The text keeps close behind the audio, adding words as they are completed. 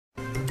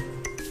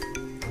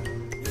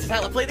This is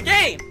how I play the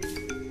game!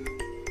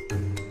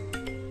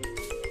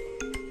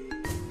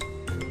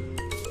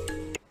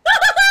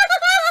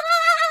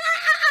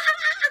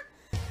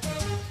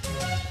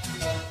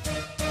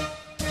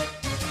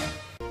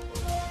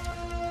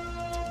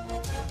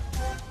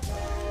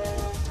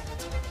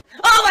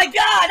 Oh my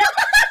god!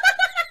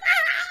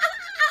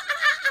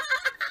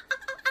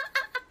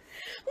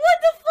 What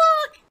the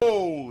fuck?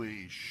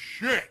 Holy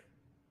shit!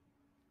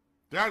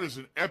 That is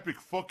an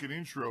epic fucking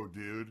intro,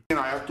 dude. And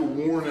I have to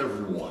warn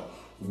everyone.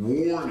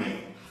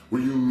 Warning.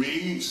 What you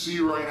may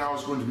see right now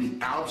is going to be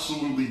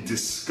absolutely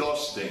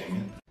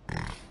disgusting.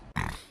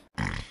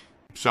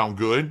 Sound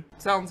good?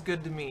 Sounds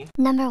good to me.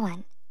 Number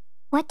 1.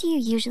 What do you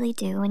usually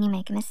do when you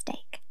make a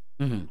mistake?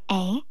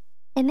 A.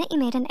 Admit you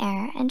made an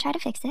error and try to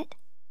fix it.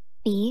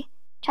 B.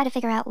 Try to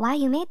figure out why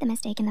you made the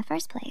mistake in the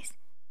first place.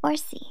 Or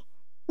C.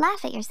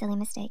 Laugh at your silly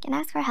mistake and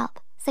ask for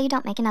help so you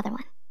don't make another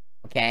one.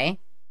 Okay.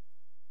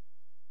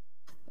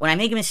 When I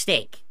make a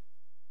mistake,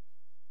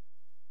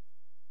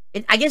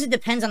 I guess it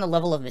depends on the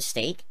level of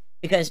mistake.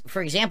 Because,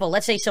 for example,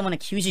 let's say someone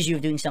accuses you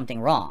of doing something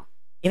wrong.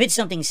 If it's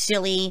something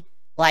silly,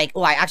 like,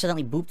 oh, I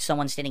accidentally booped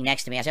someone sitting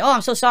next to me, I say, oh,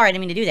 I'm so sorry, I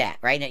didn't mean to do that,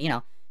 right? You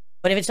know.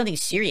 But if it's something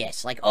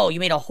serious, like, oh, you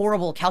made a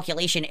horrible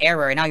calculation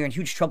error and now you're in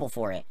huge trouble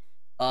for it.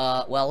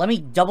 Well, let me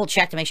double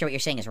check to make sure what you're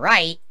saying is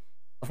right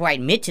before I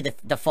admit to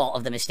the fault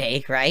of the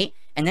mistake, right?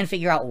 And then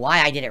figure out why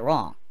I did it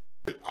wrong.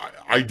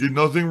 I did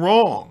nothing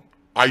wrong.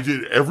 I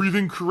did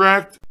everything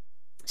correct.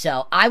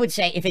 So I would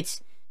say if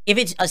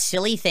it's a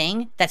silly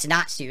thing that's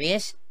not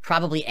serious,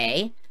 probably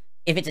A.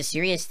 If it's a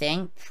serious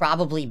thing,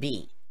 probably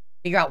B.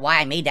 Figure out why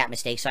I made that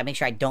mistake so I make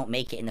sure I don't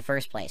make it in the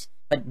first place.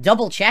 But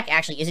double check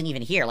actually isn't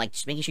even here. Like,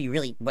 just making sure you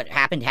really, what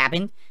happened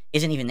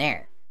isn't even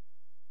there.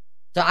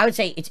 So I would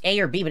say it's A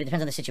or B, but it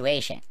depends on the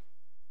situation.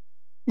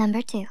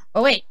 Number 2.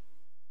 Oh, wait.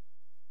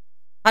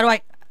 How am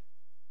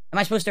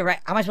I supposed to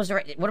write,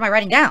 what am I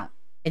writing down?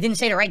 It didn't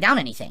say to write down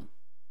anything.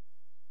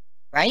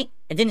 Right?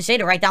 It didn't say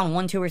to write down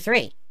 1, 2, or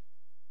 3.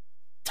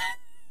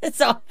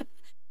 So,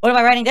 what am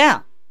I writing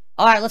down?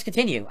 Alright, let's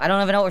continue. I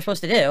don't even know what we're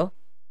supposed to do.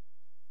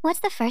 What's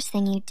the first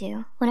thing you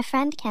do when a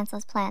friend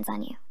cancels plans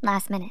on you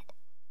last minute?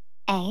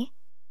 A.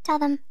 Tell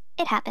them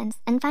it happens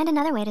and find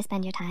another way to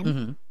spend your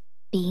time.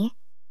 B.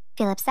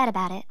 Feel upset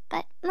about it,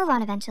 but move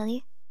on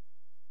eventually.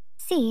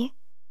 C.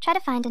 Try to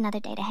find another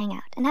day to hang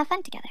out and have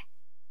fun together.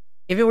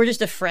 If it were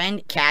just a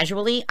friend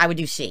casually, I would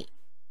do C.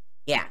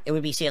 Yeah, it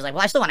would be C. I was like,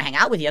 well, I still want to hang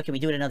out with you. Can we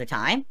do it another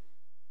time?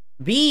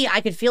 B, I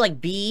could feel like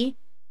B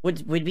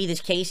would be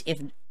this case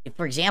if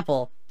for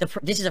example,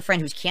 this is a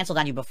friend who's canceled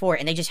on you before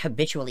and they just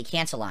habitually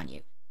cancel on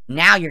you.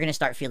 Now you're going to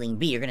start feeling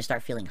B. You're going to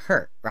start feeling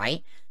hurt,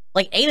 right?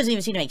 Like, A doesn't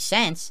even seem to make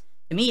sense.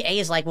 To me, A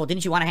is like, well,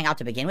 didn't you want to hang out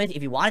to begin with?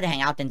 If you wanted to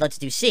hang out, then let's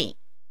do C.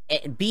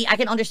 B, I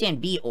can understand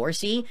B or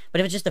C,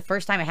 but if it's just the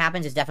first time it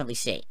happens, it's definitely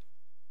C.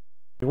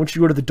 Once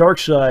you go to the dark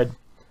side,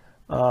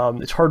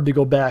 it's hard to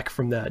go back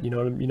from that. You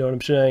know what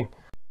I'm saying?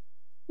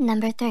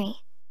 Number 3.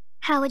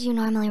 How would you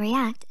normally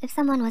react if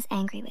someone was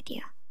angry with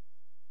you?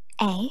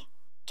 A.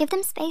 Give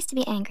them space to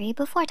be angry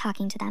before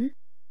talking to them.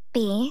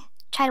 B.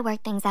 Try to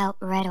work things out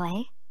right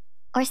away.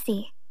 Or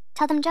C.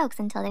 Tell them jokes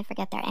until they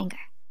forget their anger.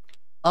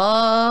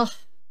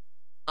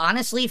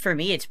 Honestly, for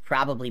me, it's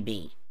probably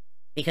B.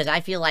 Because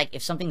I feel like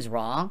if something's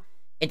wrong,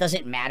 it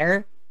doesn't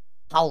matter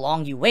how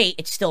long you wait,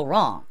 it's still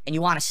wrong. And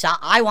you want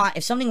to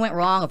if something went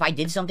wrong, if I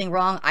did something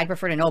wrong, I'd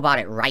prefer to know about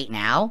it right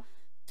now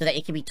so that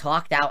it can be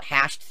talked out,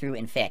 hashed through,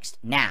 and fixed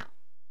now.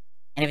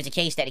 And if it's a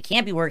case that it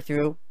can't be worked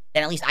through,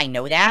 then at least I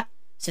know that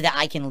so that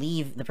I can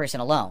leave the person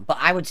alone. But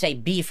I would say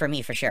B for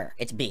me for sure.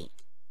 It's B.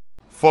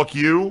 Fuck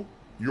you.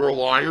 You're a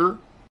liar.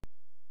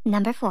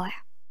 Number 4.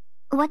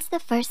 What's the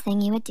first thing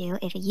you would do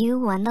if you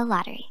won the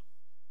lottery?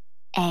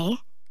 A.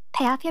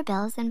 Pay off your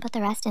bills and put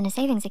the rest in a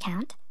savings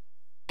account.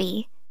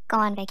 B. Go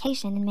on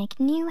vacation and make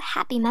new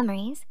happy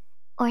memories.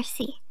 Or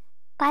C.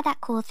 Buy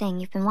that cool thing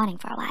you've been wanting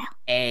for a while.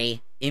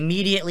 A.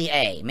 Immediately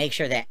A. Make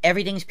sure that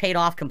everything's paid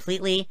off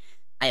completely.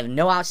 I have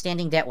no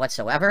outstanding debt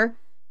whatsoever.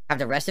 Have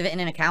the rest of it in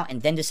an account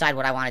and then decide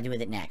what I want to do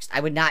with it next. I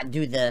would not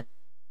do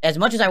as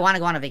much as I want to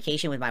go on a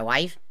vacation with my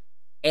wife,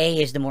 A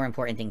is the more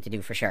important thing to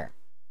do for sure.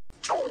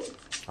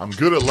 I'm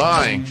good at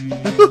lying.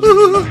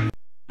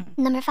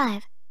 Number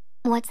 5.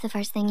 What's the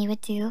first thing you would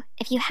do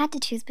if you had to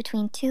choose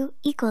between 2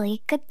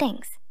 equally good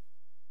things?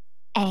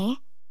 A.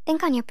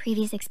 Think on your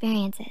previous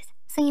experiences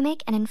so you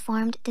make an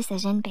informed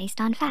decision based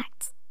on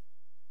facts.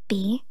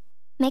 B.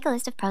 Make a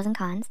list of pros and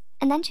cons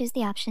and then choose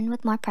the option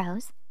with more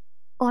pros.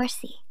 Or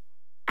C.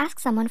 Ask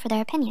someone for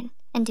their opinion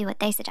and do what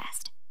they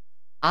suggest.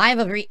 I have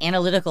a very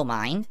analytical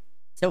mind,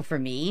 so for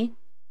me,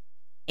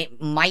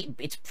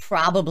 it's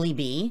probably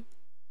B.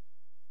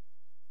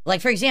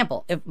 Like, for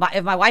example, if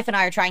my wife and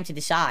I are trying to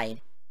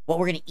decide what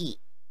we're going to eat,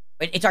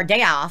 it's our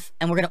day off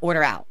and we're going to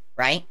order out,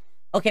 right?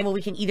 Okay, well,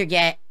 we can either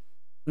get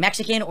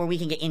Mexican or we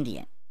can get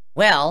Indian.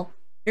 Well,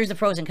 here's the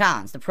pros and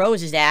cons. The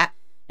pros is that,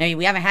 I mean,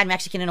 we haven't had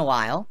Mexican in a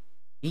while.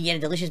 You can get a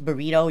delicious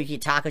burrito, you can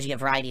get tacos, you get a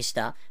variety of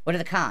stuff. What are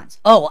the cons?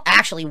 Oh, well,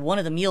 actually, one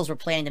of the meals we're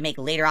planning to make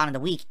later on in the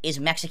week is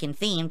Mexican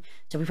themed,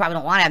 so we probably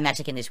don't want to have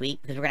Mexican this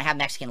week because we're going to have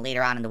Mexican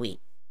later on in the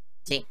week.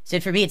 See? So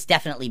for me, it's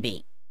definitely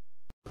B.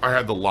 I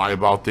had to lie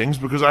about things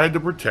because I had to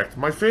protect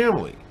my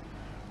family,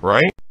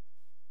 right?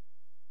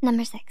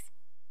 Number 6.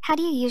 How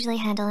do you usually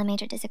handle a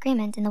major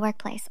disagreement in the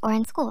workplace or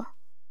in school?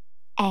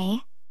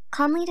 A.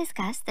 Calmly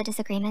discuss the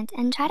disagreement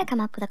and try to come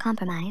up with a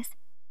compromise.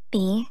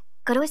 B.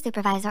 Go to a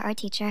supervisor or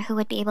teacher who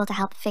would be able to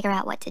help figure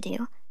out what to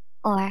do.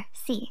 Or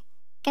C.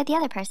 Get the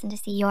other person to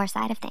see your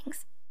side of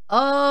things.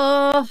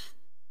 Well,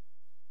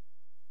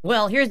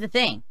 here's the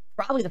thing.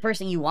 Probably the first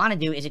thing you want to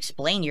do is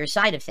explain your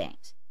side of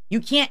things.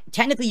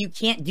 Technically you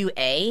can't do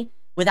A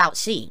without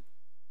C.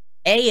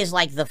 A is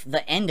like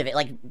the end of it.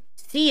 Like,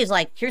 C is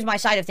like, here's my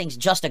side of things,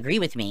 just agree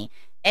with me.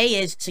 A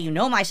is, so you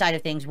know my side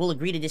of things, we'll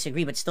agree to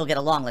disagree, but still get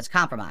along, let's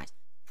compromise.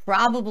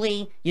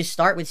 Probably you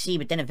start with C,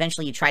 but then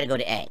eventually you try to go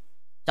to A.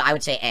 So I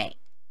would say A.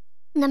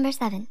 Number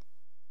 7.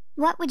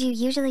 What would you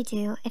usually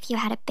do if you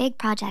had a big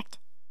project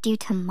due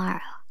tomorrow?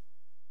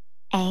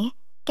 A.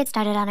 Get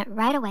started on it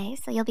right away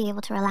so you'll be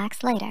able to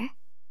relax later.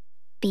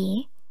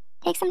 B.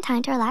 Take some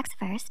time to relax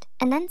first,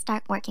 and then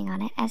start working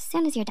on it as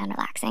soon as you're done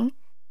relaxing.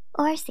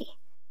 Or C.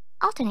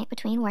 Alternate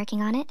between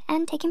working on it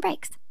and taking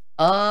breaks.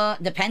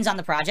 Depends on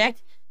the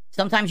project.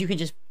 Sometimes you can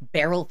just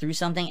barrel through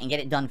something and get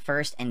it done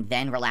first and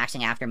then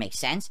relaxing after makes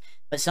sense.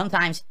 But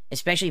sometimes,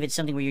 especially if it's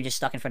something where you're just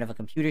stuck in front of a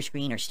computer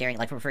screen or staring,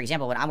 like for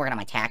example, when I'm working on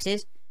my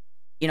taxes,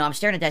 you know, I'm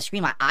staring at that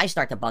screen, my eyes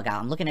start to bug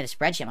out. I'm looking at a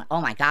spreadsheet, I'm like,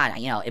 oh my God,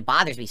 you know, it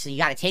bothers me. So you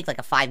got to take like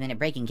a 5-minute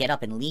break and get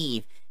up and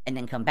leave and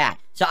then come back.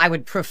 So I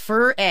would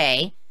prefer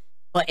A,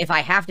 but if I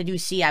have to do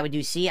C, I would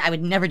do C. I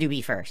would never do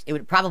B first. It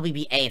would probably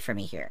be A for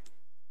me here.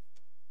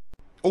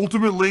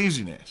 Ultimate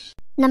laziness.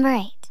 Number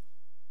 8.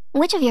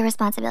 Which of your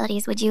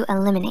responsibilities would you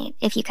eliminate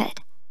if you could?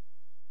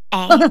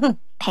 A.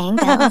 Paying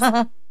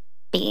bills.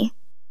 B.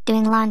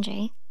 Doing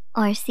laundry.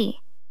 Or C.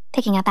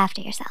 Picking up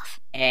after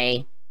yourself.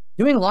 A.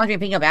 Doing laundry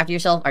and picking up after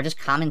yourself are just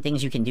common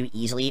things you can do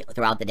easily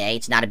throughout the day.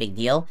 It's not a big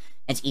deal.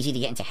 It's easy to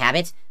get into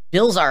habits.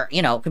 Bills are,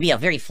 you know, could be a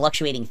very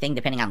fluctuating thing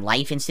depending on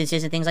life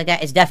instances and things like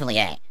that. It's definitely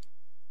A.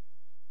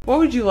 What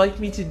would you like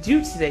me to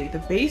do today? The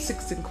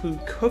basics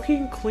include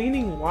cooking,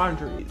 cleaning,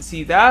 laundry.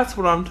 See, that's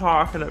what I'm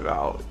talking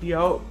about.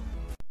 Yup.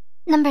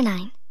 Number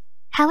 9.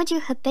 How would you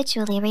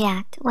habitually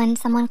react when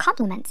someone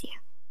compliments you?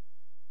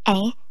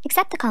 A.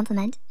 Accept the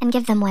compliment and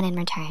give them one in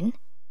return.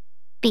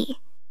 B.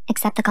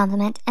 Accept the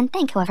compliment and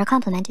thank whoever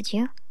complimented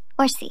you.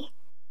 Or C.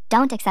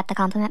 Don't accept the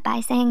compliment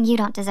by saying you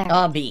don't deserve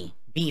it. B.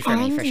 B for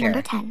me, for sure.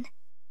 Number 10.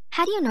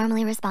 How do you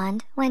normally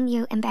respond when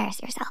you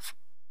embarrass yourself?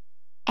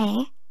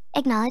 A.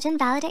 Acknowledge and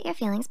validate your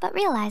feelings, but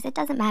realize it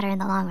doesn't matter in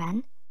the long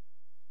run.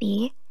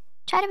 B.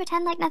 Try to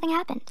pretend like nothing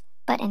happened,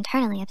 but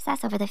internally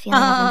obsess over the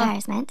feeling of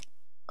embarrassment.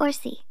 Or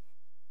C.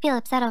 Feel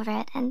upset over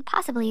it and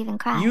possibly even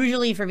cry.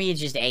 Usually for me, it's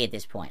just A at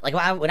this point. Like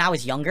when I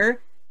was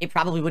younger, it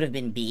probably would have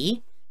been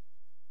B.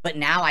 But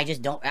now I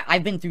just don't.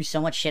 I've been through so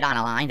much shit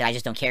online that I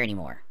just don't care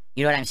anymore.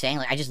 You know what I'm saying?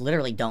 Like I just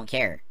literally don't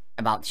care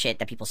about shit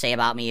that people say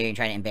about me or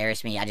try to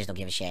embarrass me. I just don't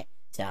give a shit.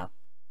 So,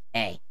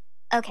 A.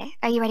 Okay,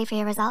 are you ready for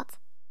your results?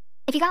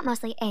 If you got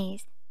mostly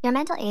A's, your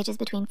mental age is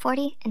between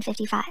 40 and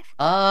 55.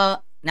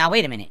 Now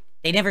wait a minute.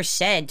 They never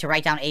said to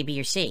write down A, B,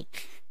 or C.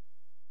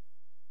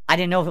 I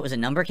didn't know if it was a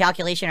number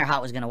calculation or how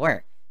it was going to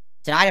work.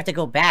 So now I'd have to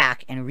go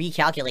back and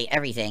recalculate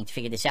everything to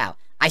figure this out.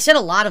 I said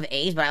a lot of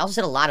A's, but I also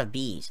said a lot of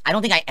B's. I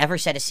don't think I ever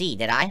said a C,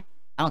 did I?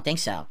 I don't think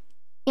so.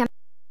 Your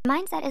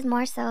mindset is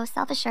more so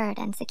self-assured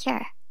and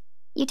secure.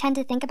 You tend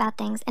to think about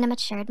things in a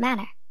matured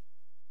manner.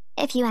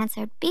 If you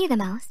answered B the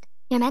most,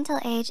 your mental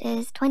age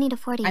is 20 to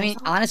 40 years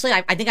old. Honestly,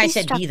 I think I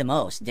said B the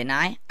most, didn't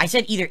I? I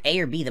said either A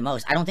or B the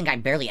most. I don't think I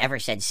barely ever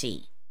said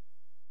C.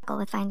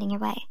 With finding your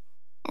way.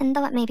 And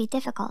though it may be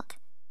difficult,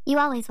 you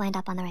always wind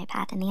up on the right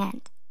path in the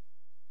end.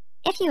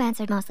 If you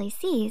answered mostly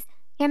C's,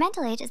 your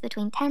mental age is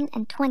between 10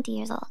 and 20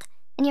 years old,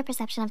 and your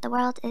perception of the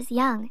world is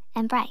young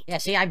and bright. Yeah,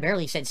 see, I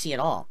barely said C at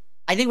all.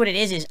 I think what it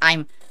is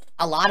I'm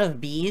a lot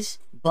of B's,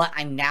 but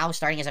I'm now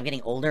starting as I'm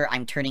getting older,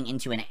 I'm turning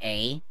into an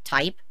A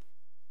type.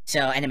 So,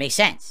 and it makes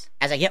sense.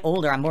 As I get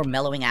older, I'm more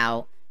mellowing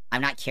out.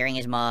 I'm not caring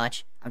as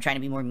much. I'm trying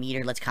to be more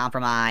metered. Let's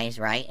compromise,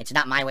 right? It's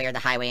not my way or the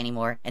highway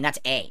anymore. And that's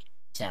A.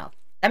 So,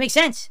 that makes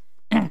sense.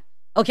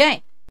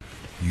 Okay.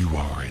 You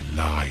are a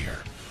liar.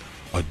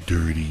 A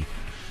dirty,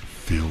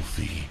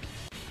 filthy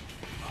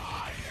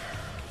liar.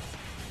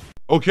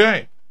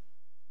 Okay.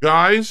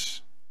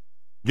 Guys,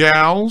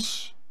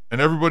 gals,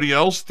 and everybody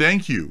else,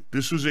 thank you.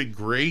 This was a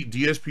great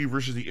DSP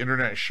versus the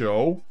Internet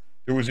show.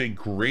 There was a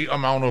great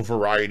amount of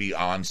variety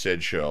on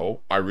said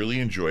show. I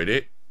really enjoyed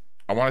it.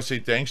 I want to say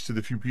thanks to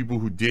the few people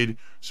who did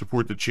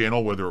support the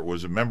channel, whether it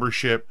was a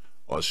membership,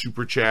 a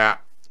super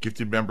chat,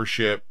 gifted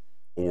membership,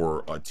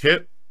 or a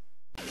tip.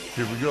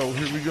 Here we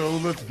go,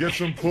 let's get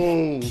some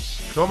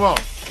pulls. Come on.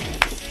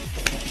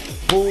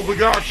 Pull the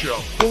gotcha.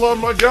 Pull on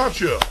my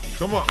gotcha.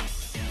 Come on.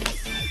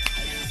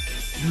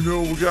 You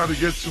know we gotta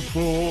get some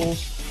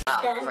pulls.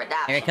 For adoption.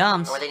 Here it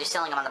comes. Or are they just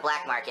selling them on the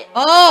black market?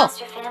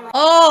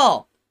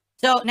 Oh!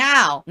 So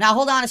now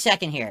hold on a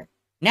second here.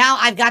 Now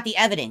I've got the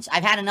evidence.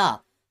 I've had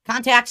enough.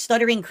 Contact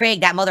Stuttering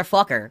Craig, that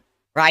motherfucker,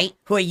 right?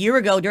 Who a year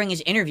ago during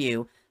his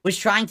interview was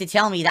trying to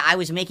tell me that I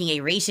was making a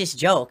racist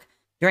joke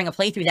during a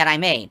playthrough that I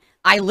made.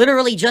 I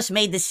literally just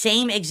made the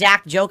same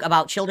exact joke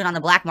about children on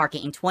the black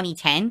market in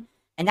 2010,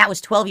 and that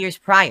was 12 years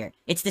prior.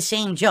 It's the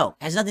same joke.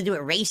 It has nothing to do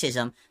with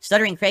racism.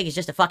 Stuttering Craig is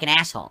just a fucking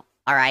asshole,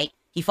 alright?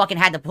 He fucking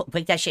had to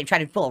pick that shit and try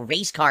to pull a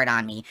race card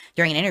on me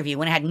during an interview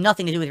when it had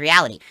nothing to do with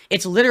reality.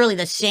 It's literally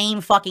the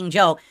same fucking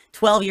joke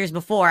 12 years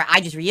before.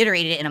 I just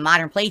reiterated it in a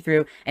modern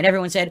playthrough, and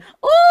everyone said,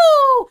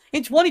 oh,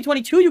 in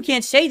 2022 you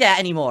can't say that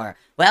anymore.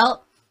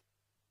 Well,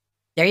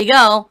 there you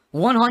go.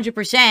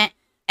 100%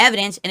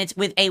 evidence, and it's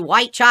with a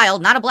white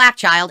child, not a black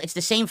child. It's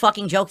the same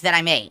fucking joke that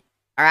I made,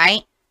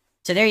 alright?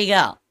 So there you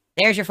go.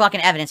 There's your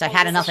fucking evidence. I've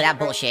had enough of that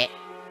bullshit.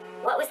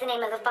 What was the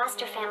name of the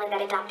foster family that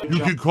adopted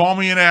You can call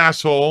me an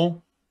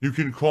asshole. You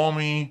can call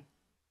me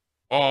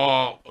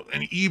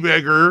an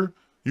e-beggar.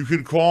 You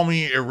can call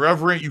me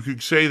irreverent. You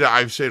could say that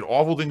I've said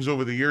awful things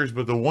over the years,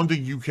 but the one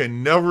thing you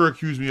can never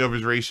accuse me of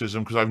is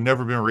racism, because I've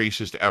never been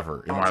racist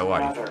ever in my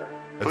life.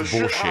 That's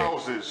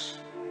bullshit.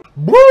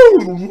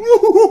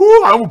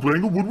 I'm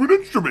playing a woodwind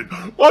instrument.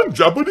 I'm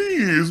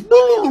Japanese.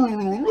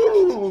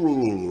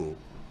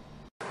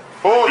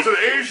 Oh, it's an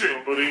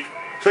Asian, buddy.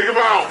 Take him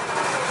out.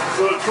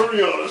 Turn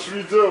me on. That's what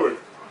he's doing.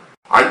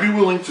 I'd be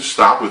willing to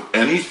stop with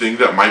anything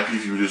that might be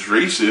viewed as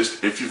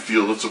racist if you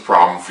feel it's a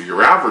problem for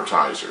your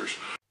advertisers.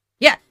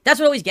 Yeah, that's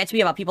what always gets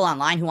me about people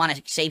online who want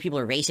to say people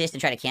are racist and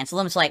try to cancel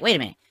them. It's like, wait a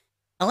minute.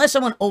 Unless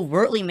someone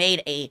overtly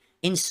made a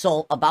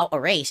insult about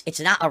a race, it's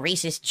not a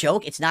racist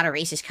joke. It's not a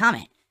racist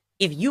comment.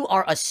 If you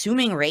are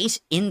assuming race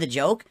in the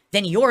joke,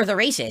 then you're the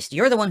racist.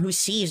 You're the one who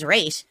sees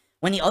race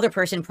when the other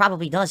person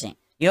probably doesn't.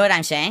 You know what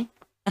I'm saying?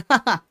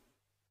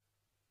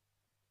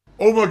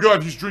 Oh my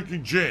god, he's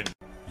drinking gin.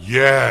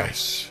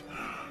 Yes.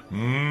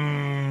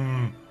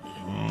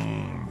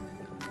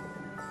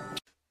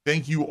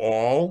 Thank you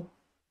all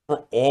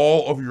for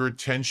all of your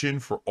attention,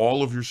 for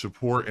all of your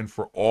support, and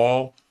for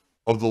all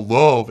of the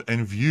love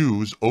and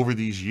views over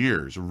these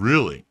years.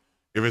 Really.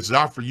 If it's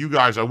not for you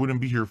guys, I wouldn't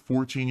be here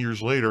 14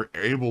 years later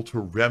able to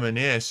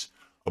reminisce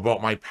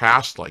about my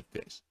past like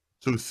this.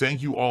 So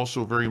thank you all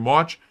so very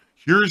much.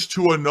 Here's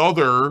to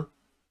another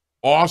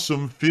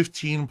awesome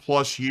 15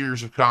 plus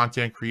years of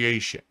content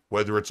creation.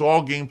 Whether it's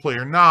all gameplay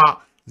or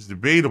not is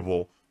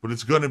debatable, but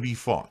it's going to be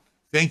fun.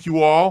 Thank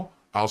you all.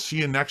 I'll see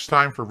you next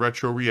time for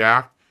Retro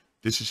React.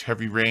 This is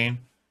Heavy Rain,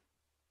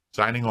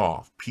 signing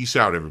off. Peace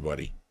out,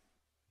 everybody.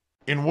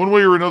 In one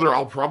way or another,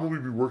 I'll probably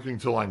be working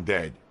till I'm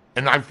dead.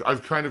 And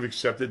I've kind of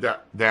accepted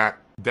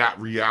that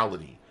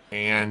reality.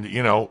 And,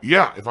 you know,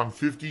 yeah, if I'm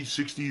 50,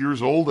 60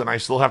 years old and I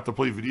still have to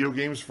play video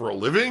games for a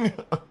living,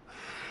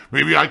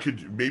 maybe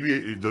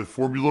the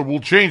formula will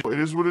change. It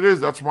is what it is.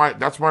 That's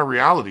my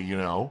reality, you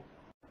know.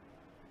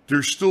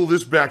 There's still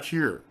this back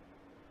here.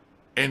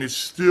 And it's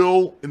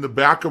still in the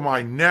back of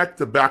my neck,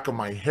 the back of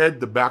my head,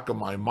 the back of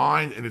my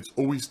mind, and it's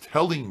always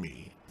telling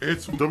me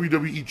it's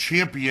WWE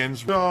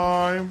Champions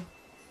time.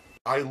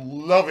 I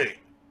love it.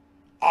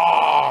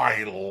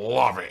 I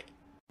love it.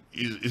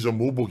 Is a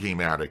mobile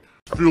game addict.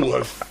 Phil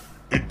has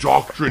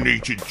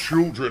indoctrinated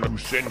children who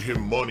send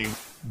him money,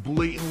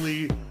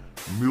 blatantly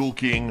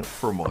milking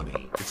for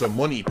money. It's a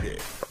money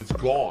pit. It's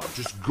gone,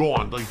 just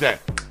gone like that.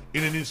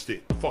 In an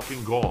instant,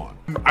 fucking gone.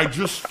 I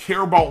just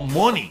care about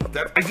money.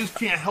 I just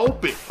can't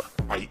help it.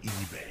 I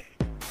eBay.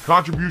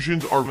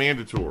 Contributions are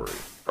mandatory,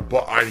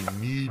 but I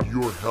need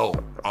your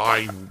help.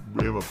 I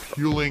am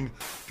appealing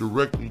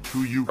directly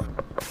to you.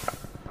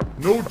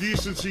 No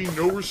decency,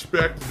 no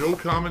respect, no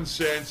common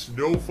sense,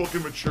 no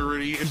fucking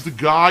maturity. Is the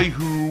guy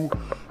who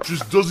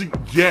just doesn't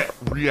get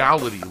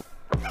reality.